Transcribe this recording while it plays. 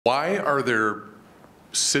Why are there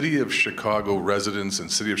City of Chicago residents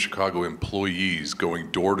and City of Chicago employees going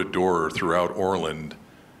door to door throughout Orland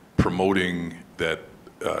promoting that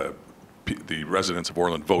the residents of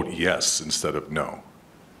Orland vote yes instead of no?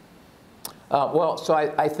 So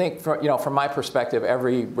I think, from my perspective,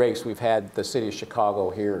 every race we've had the City of Chicago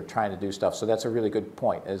here trying to do stuff. So that's a really good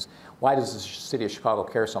point, is why does the City of Chicago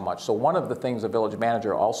care so much? So one of the things the village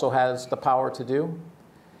manager also has the power to do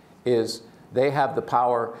is they have the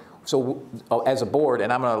power. So as a board,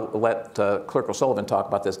 and I'm going to let Clerk O'Sullivan talk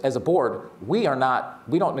about this, as a board, we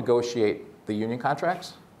don't negotiate the union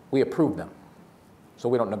contracts. We approve them. So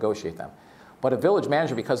we don't negotiate them. But a village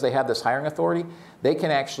manager, because they have this hiring authority, they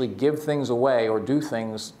can actually give things away or do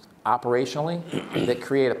things operationally that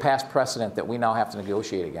create a past precedent that we now have to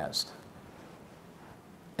negotiate against.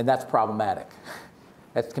 And that's problematic.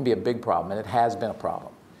 That can be a big problem, and it has been a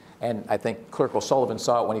problem. And I think Clerk O'Sullivan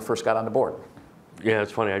saw it when he first got on the board. Yeah,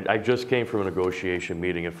 it's funny. I just came from a negotiation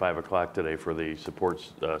meeting at 5 o'clock today for the support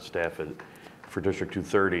staff for District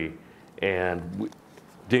 230. And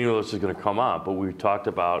Daniel, this is going to come up, but we talked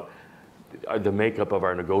about the makeup of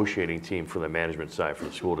our negotiating team for the management side, for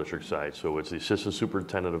the school district side. So it's the assistant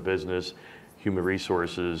superintendent of business, human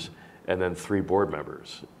resources, and then 3 board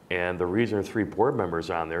members. And the reason there are 3 board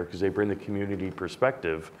members on there because they bring the community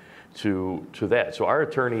perspective to that. So our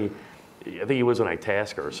attorney, I think he was an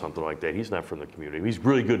Itasca or something like that. He's not from the community. He's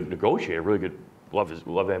really good negotiator, really good,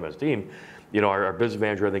 love him as team. You know, our business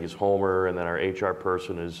manager, I think, is Homer, and then our HR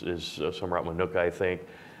person is somewhere out in Manuka, I think.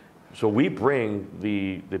 So we bring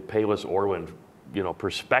the Payless Orland,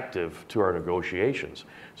 perspective to our negotiations.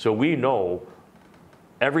 So we know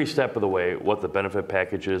every step of the way what the benefit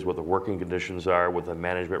package is, what the working conditions are, what the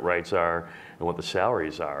management rights are, and what the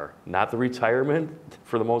salaries are. Not the retirement,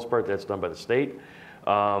 for the most part, that's done by the state.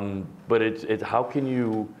 But it's how can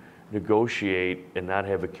you negotiate and not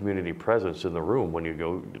have a community presence in the room when you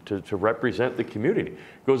go to represent the community?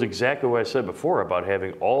 It goes exactly what I said before about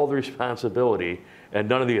having all the responsibility and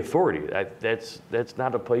none of the authority. That's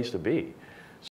not a place to be.